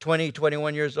was 20,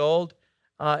 21 years old.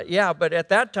 Yeah, but at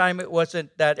that time, it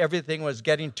wasn't that everything was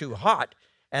getting too hot.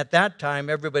 At that time,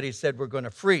 everybody said we're going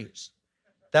to freeze.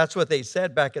 That's what they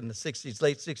said back in the 60s,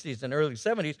 late 60s and early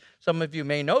 70s. Some of you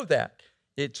may know that.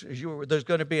 There's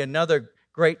going to be another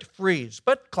great freeze.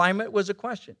 But climate was a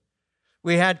question.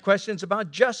 We had questions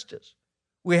about justice.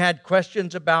 We had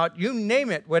questions about, you name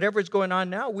it, whatever's going on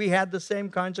now, we had the same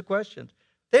kinds of questions.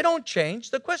 They don't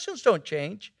change. The questions don't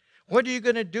change. What are you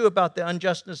going to do about the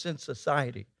unjustness in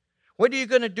society? What are you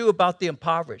going to do about the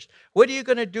impoverished? What are you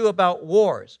going to do about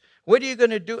wars? What are you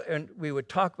going to do? And we would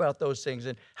talk about those things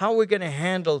and how are we going to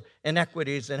handle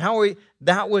inequities and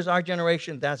that was our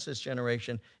generation, that's this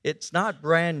generation. It's not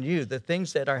brand new. The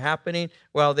things that are happening,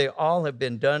 well, they all have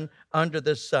been done under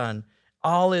the sun.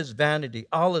 All is vanity.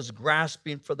 All is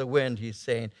grasping for the wind, he's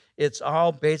saying. It's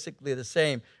all basically the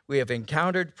same. We have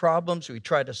encountered problems. We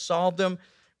try to solve them.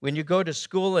 When you go to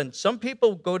school, and some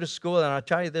people go to school, and I'll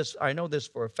tell you this, I know this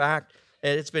for a fact,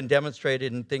 and it's been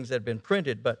demonstrated in things that have been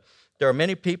printed, but there are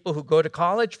many people who go to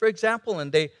college, for example,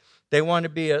 and they want to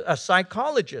be a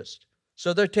psychologist.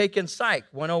 So they're taking Psych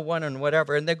 101 and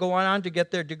whatever, and they go on to get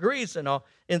their degrees and all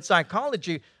in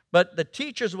psychology. But the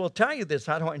teachers will tell you this.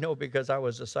 How do I know? Because I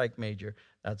was a psych major.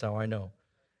 That's how I know.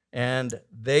 And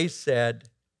they said,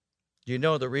 you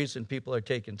know, the reason people are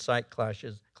taking psych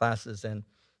classes and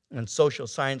social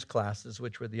science classes,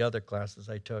 which were the other classes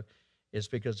I took, is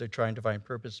because they're trying to find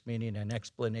purpose, meaning, and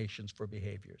explanations for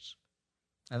behaviors.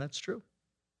 And that's true.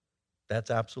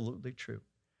 That's absolutely true.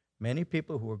 Many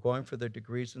people who were going for their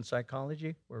degrees in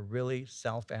psychology were really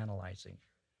self-analyzing.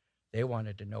 They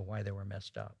wanted to know why they were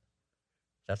messed up.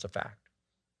 That's a fact.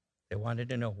 They wanted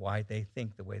to know why they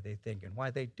think the way they think and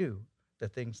why they do the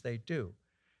things they do.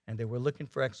 And they were looking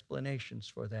for explanations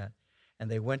for that.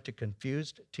 And they went to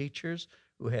confused teachers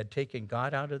who had taken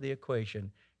God out of the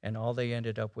equation, and all they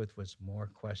ended up with was more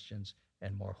questions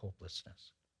and more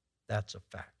hopelessness. That's a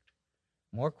fact.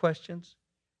 More questions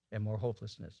and more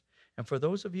hopelessness. And for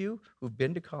those of you who've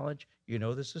been to college, you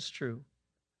know this is true.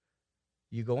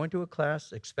 You go into a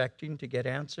class expecting to get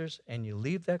answers, and you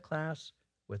leave that class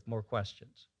with more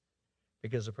questions.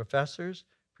 Because the professors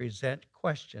present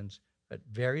questions, but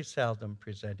very seldom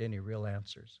present any real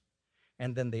answers.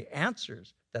 And then the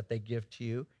answers that they give to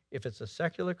you, if it's a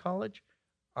secular college,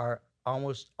 are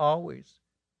almost always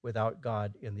without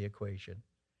God in the equation.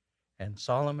 And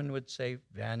Solomon would say,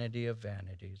 vanity of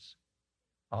vanities,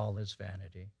 all is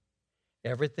vanity.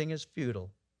 Everything is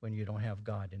futile when you don't have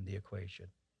God in the equation.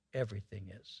 Everything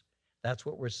is. That's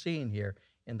what we're seeing here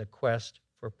in the quest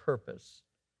for purpose.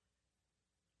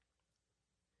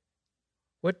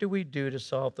 What do we do to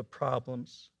solve the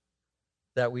problems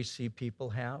that we see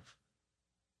people have?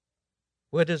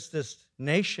 What does this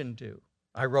nation do?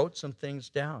 I wrote some things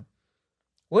down.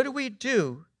 What do we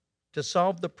do to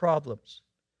solve the problems?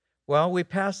 Well, we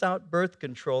pass out birth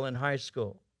control in high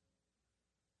school.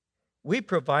 We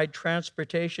provide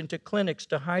transportation to clinics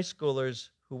to high schoolers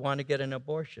who want to get an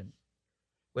abortion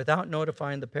without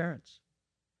notifying the parents.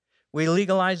 We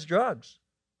legalize drugs.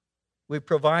 We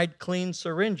provide clean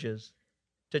syringes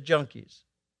to junkies.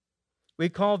 We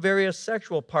call various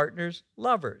sexual partners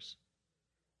lovers.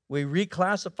 We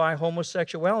reclassify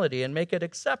homosexuality and make it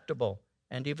acceptable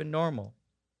and even normal.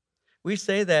 We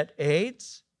say that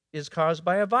AIDS is caused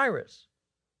by a virus,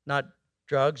 not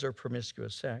drugs or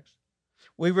promiscuous sex.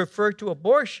 We refer to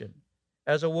abortion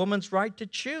as a woman's right to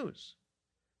choose.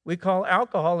 We call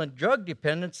alcohol and drug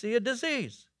dependency a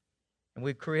disease. And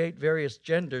we create various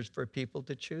genders for people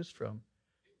to choose from.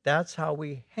 That's how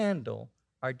we handle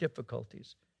our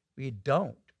difficulties. We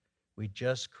don't. We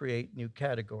just create new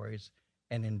categories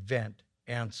and invent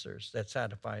answers that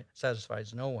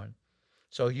satisfies no one.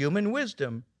 So human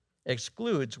wisdom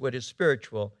excludes what is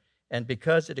spiritual, and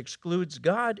because it excludes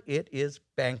God, it is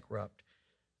bankrupt.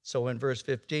 So in verse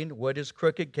 15, what is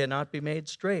crooked cannot be made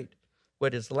straight.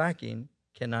 What is lacking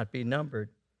cannot be numbered.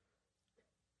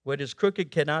 What is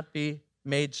crooked cannot be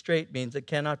made straight means it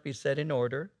cannot be set in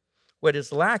order. What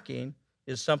is lacking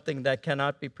is something that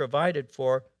cannot be provided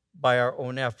for by our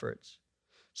own efforts.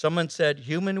 Someone said,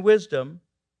 human wisdom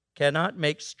cannot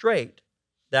make straight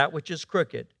that which is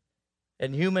crooked,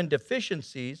 and human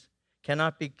deficiencies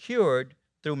cannot be cured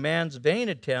through man's vain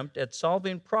attempt at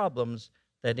solving problems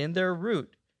that in their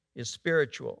root is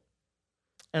spiritual.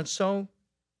 And so,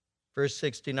 verse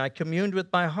 16, I communed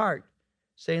with my heart,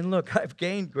 saying, look, I've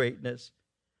gained greatness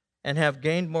and have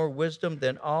gained more wisdom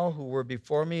than all who were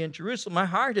before me in Jerusalem. My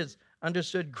heart has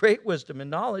understood great wisdom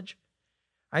and knowledge.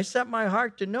 I set my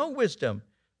heart to know wisdom,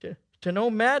 to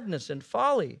know madness and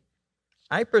folly.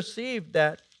 I perceive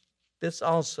that this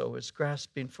also is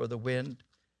grasping for the wind.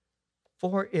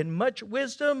 For in much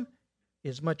wisdom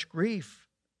is much grief,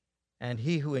 and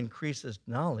he who increases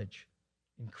knowledge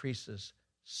increases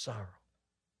sorrow.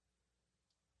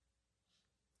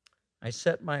 I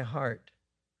set my heart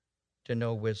to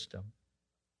know wisdom.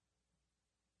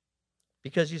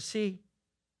 Because you see,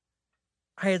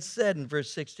 I had said in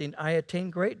verse 16, I attain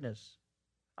greatness.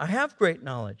 I have great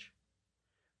knowledge,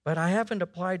 but I haven't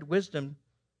applied wisdom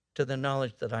to the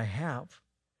knowledge that I have.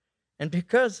 And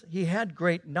because he had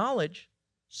great knowledge,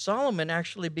 Solomon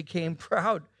actually became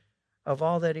proud of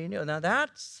all that he knew. Now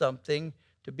that's something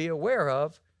to be aware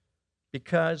of,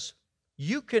 because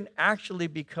you can actually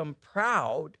become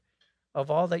proud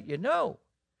of all that you know.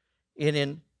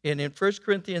 In 1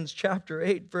 Corinthians chapter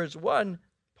 8, verse 1,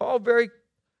 Paul very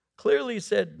clearly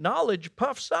said, knowledge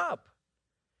puffs up.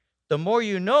 The more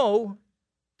you know,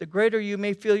 the greater you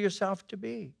may feel yourself to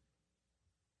be.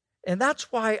 And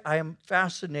that's why I am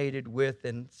fascinated with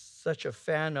and such a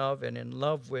fan of and in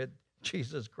love with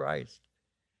Jesus Christ.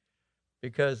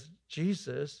 Because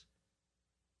Jesus,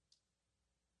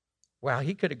 wow,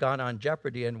 he could have gone on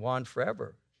Jeopardy and won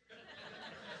forever.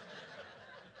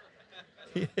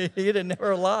 He'd have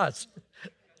never lost.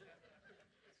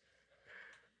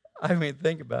 I mean,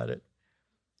 think about it.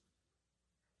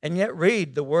 And yet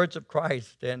read the words of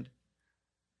Christ and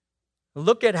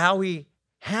look at how he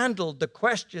handled the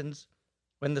questions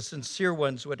when the sincere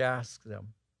ones would ask them.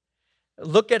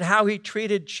 Look at how he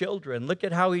treated children. Look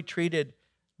at how he treated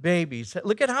babies.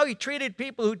 Look at how he treated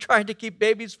people who tried to keep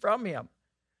babies from him.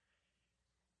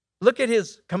 Look at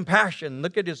his compassion.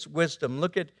 Look at his wisdom.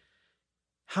 Look at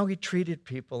how he treated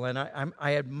people, and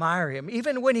I admire him.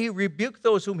 Even when he rebuked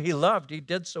those whom he loved, he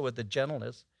did so with a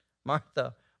gentleness.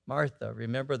 Martha,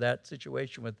 remember that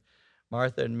situation with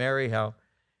Martha and Mary, how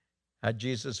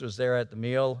Jesus was there at the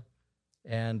meal,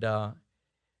 and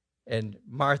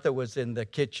Martha was in the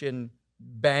kitchen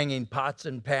banging pots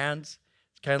and pans.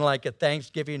 It's kind of like a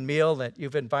Thanksgiving meal that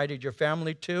you've invited your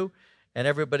family to, and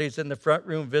everybody's in the front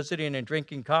room visiting and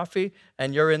drinking coffee,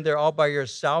 and you're in there all by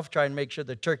yourself trying to make sure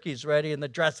the turkey's ready and the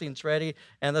dressing's ready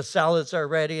and the salads are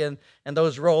ready and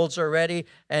those rolls are ready,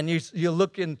 and you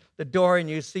look in the door and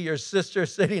you see your sister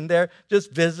sitting there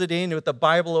just visiting with the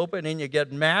Bible open, and you get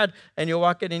mad and you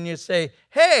walk in and you say,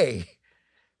 hey,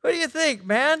 what do you think,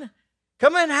 man?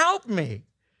 Come and help me.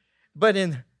 But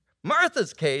in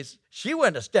Martha's case, she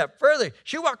went a step further.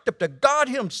 She walked up to God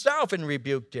himself and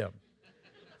rebuked him.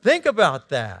 Think about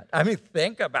that. I mean,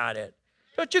 think about it.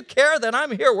 Don't you care that I'm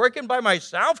here working by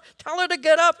myself? Tell her to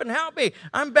get up and help me.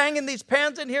 I'm banging these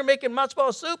pans in here making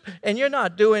matzo soup, and you're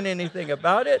not doing anything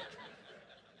about it.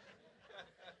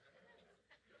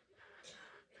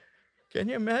 Can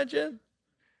you imagine?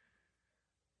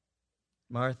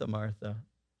 Martha, Martha,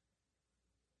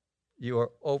 you are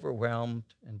overwhelmed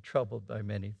and troubled by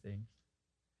many things.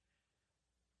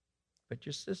 But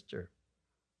your sister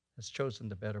has chosen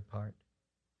the better part.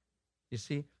 You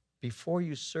see, before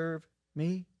you serve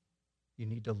me, you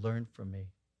need to learn from me.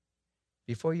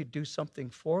 Before you do something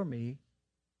for me,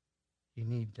 you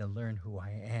need to learn who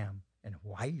I am and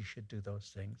why you should do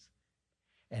those things.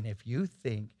 And if you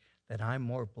think that I'm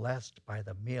more blessed by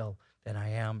the meal than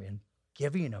I am in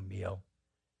giving a meal,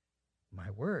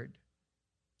 my word,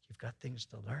 you've got things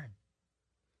to learn.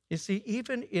 You see,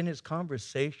 even in his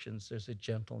conversations, there's a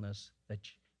gentleness that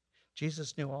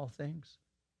Jesus knew all things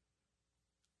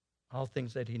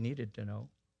that he needed to know.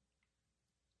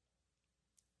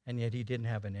 And yet he didn't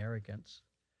have an arrogance.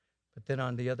 But then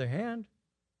on the other hand,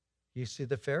 you see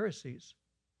the Pharisees,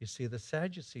 you see the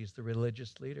Sadducees, the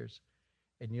religious leaders,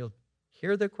 and you'll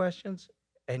hear their questions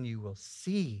and you will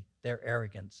see their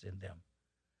arrogance in them.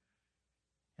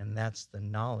 And that's the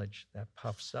knowledge that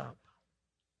puffs up,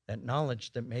 that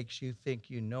knowledge that makes you think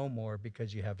you know more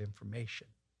because you have information.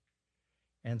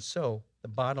 And so the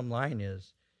bottom line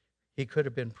is, he could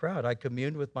have been proud. I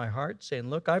communed with my heart, saying,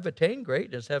 look, I've attained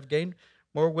greatness, have gained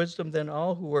more wisdom than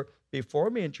all who were before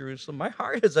me in Jerusalem. My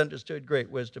heart has understood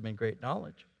great wisdom and great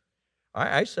knowledge.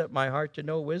 I set my heart to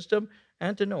know wisdom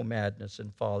and to know madness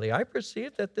and folly. I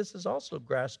perceive that this is also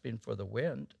grasping for the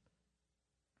wind.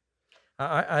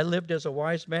 I lived as a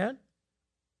wise man,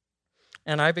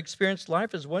 and I've experienced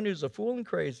life as one who's a fool and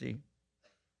crazy.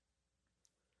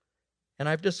 And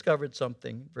I've discovered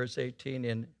something, verse 18,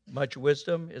 in much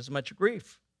wisdom is much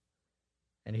grief,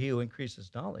 and he who increases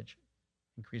knowledge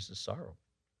increases sorrow.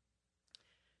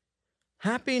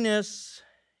 Happiness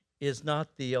is not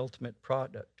the ultimate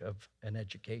product of an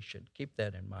education. Keep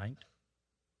that in mind.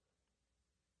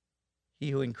 He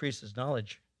who increases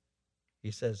knowledge, he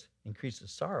says,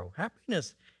 increases sorrow.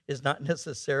 Happiness is not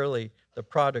necessarily the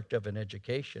product of an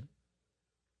education.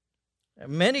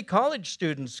 Many college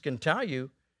students can tell you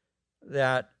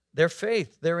that their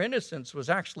faith, their innocence was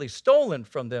actually stolen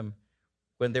from them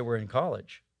when they were in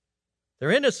college.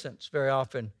 Their innocence very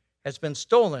often has been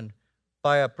stolen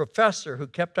by a professor who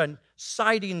kept on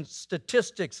citing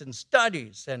statistics and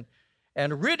studies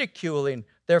and ridiculing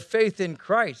their faith in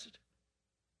Christ.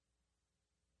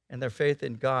 And their faith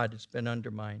in God has been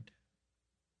undermined.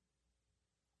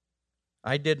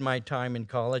 I did my time in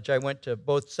college. I went to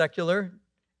both secular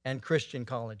and Christian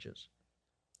colleges.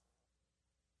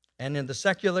 And in the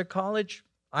secular college,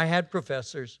 I had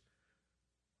professors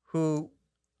who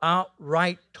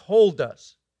outright told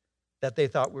us that they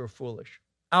thought we were foolish.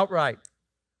 Outright.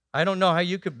 I don't know how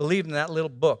you could believe in that little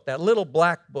book, that little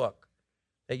black book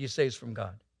that you say is from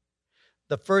God.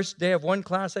 The first day of one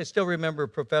class, I still remember a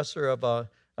professor of a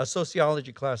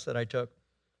sociology class that I took,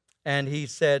 and he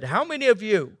said, how many of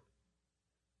you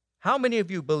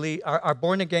believe are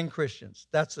born-again Christians?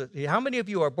 How many of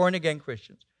you are born-again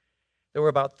Christians? There were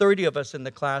about 30 of us in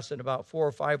the class, and about 4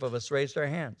 or 5 of us raised our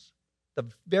hands. The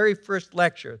very first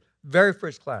lecture, very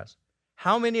first class.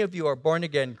 How many of you are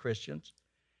born-again Christians?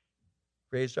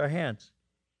 Raised our hands.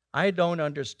 I don't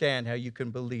understand how you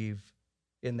can believe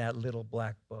in that little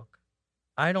black book.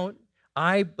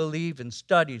 I believe in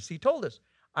studies. He told us,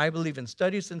 I believe in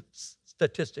studies and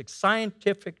statistics,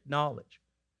 scientific knowledge.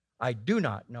 I do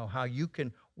not know how you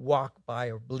can walk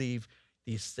by or believe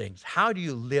these things. How do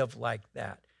you live like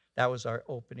that? That was our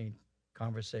opening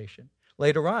conversation.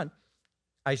 Later on,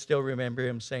 I still remember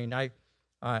him saying,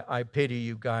 I pity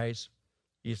you guys,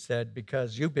 he said,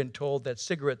 because you've been told that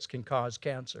cigarettes can cause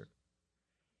cancer.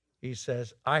 He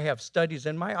says, I have studies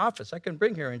in my office I can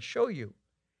bring here and show you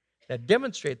that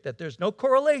demonstrate that there's no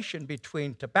correlation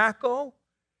between tobacco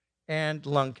and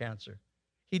lung cancer.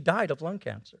 He died of lung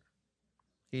cancer.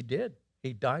 He did.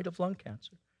 He died of lung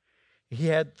cancer. He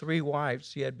had 3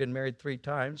 wives. He had been married 3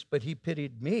 times, but he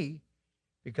pitied me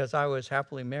because I was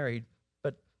happily married.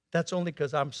 But that's only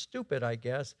because I'm stupid, I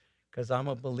guess, because I'm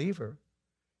a believer,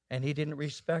 and he didn't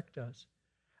respect us.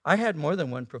 I had more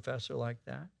than one professor like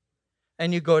that.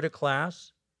 And you go to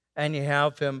class, and you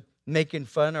have him making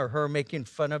fun or her making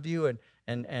fun of you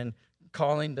and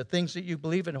calling the things that you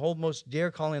believe and hold most dear,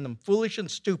 calling them foolish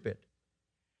and stupid.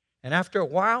 And after a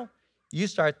while, you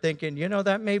start thinking,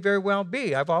 that may very well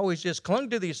be. I've always just clung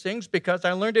to these things because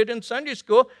I learned it in Sunday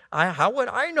school. How would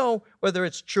I know whether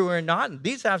it's true or not? And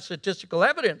these have statistical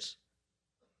evidence.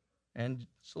 And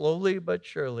slowly but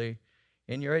surely,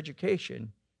 in your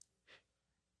education,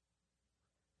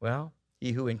 well,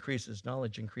 he who increases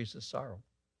knowledge increases sorrow.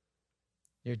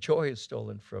 Your joy is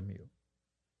stolen from you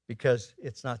because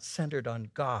it's not centered on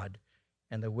God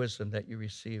and the wisdom that you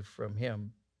receive from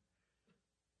him.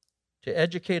 To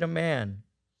educate a man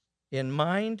in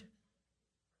mind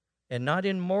and not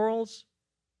in morals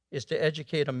is to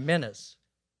educate a menace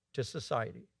to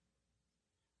society.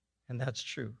 And that's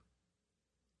true.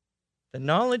 The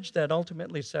knowledge that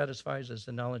ultimately satisfies is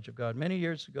the knowledge of God. Many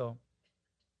years ago,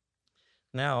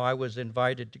 now I was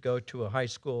invited to go to a high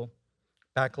school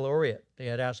baccalaureate. They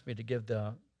had asked me to give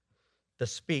the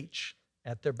speech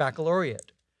at their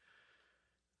baccalaureate.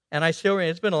 And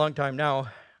it's been a long time now,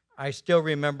 I still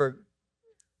remember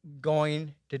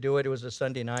going to do it. It was a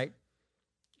Sunday night.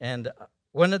 And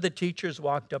one of the teachers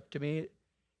walked up to me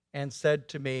and said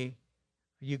to me,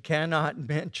 you cannot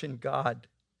mention God.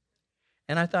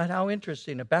 And I thought, how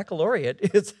interesting. A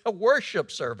baccalaureate is a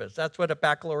worship service. That's what a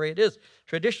baccalaureate is.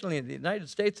 Traditionally in the United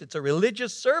States, it's a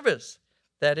religious service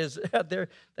that is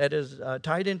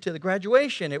tied into the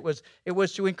graduation. It was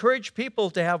to encourage people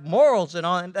to have morals and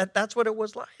all, and that's what it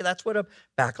was like. That's what a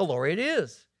baccalaureate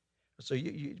is. So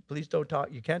you please don't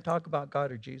talk. You can't talk about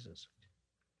God or Jesus.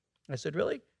 I said,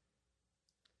 really?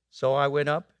 So I went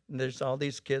up, and there's all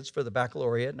these kids for the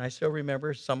baccalaureate, and I still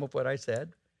remember some of what I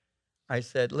said. I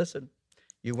said, listen,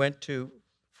 you went to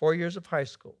 4 years of high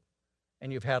school,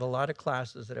 and you've had a lot of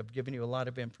classes that have given you a lot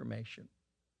of information.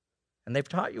 And they've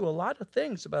taught you a lot of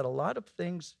things about a lot of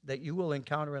things that you will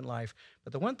encounter in life.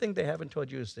 But the one thing they haven't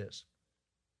told you is this.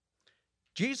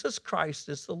 Jesus Christ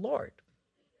is the Lord.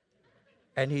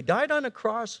 And he died on a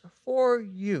cross for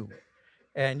you.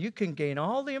 And you can gain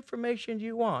all the information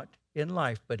you want in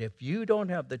life. But if you don't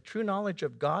have the true knowledge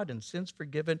of God and sins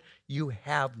forgiven, you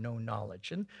have no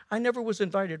knowledge. And I never was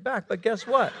invited back, but guess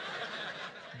what?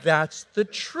 That's the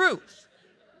truth,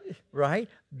 right?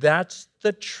 That's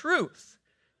the truth.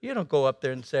 You don't go up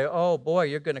there and say, oh, boy,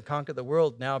 you're going to conquer the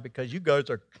world now because you guys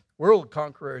are world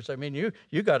conquerors. I mean,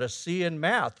 you got a C in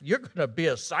math. You're going to be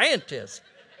a scientist.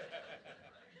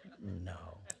 No.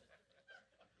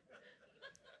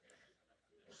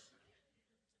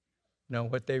 No,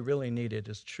 what they really needed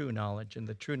is true knowledge, and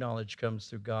the true knowledge comes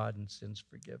through God and sins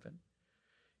forgiven.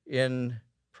 In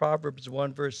Proverbs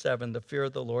 1, verse 7, the fear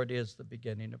of the Lord is the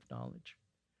beginning of knowledge.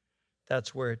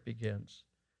 That's where it begins,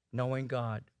 knowing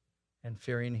God and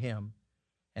fearing Him.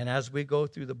 And as we go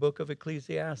through the book of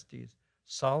Ecclesiastes,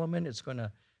 Solomon is going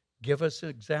to give us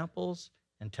examples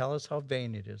and tell us how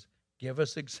vain it is. Give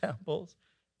us examples,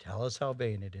 tell us how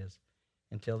vain it is,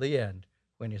 until the end,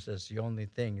 when he says the only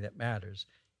thing that matters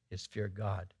is fear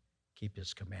God, keep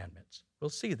His commandments. We'll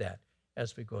see that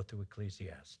as we go through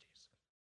Ecclesiastes.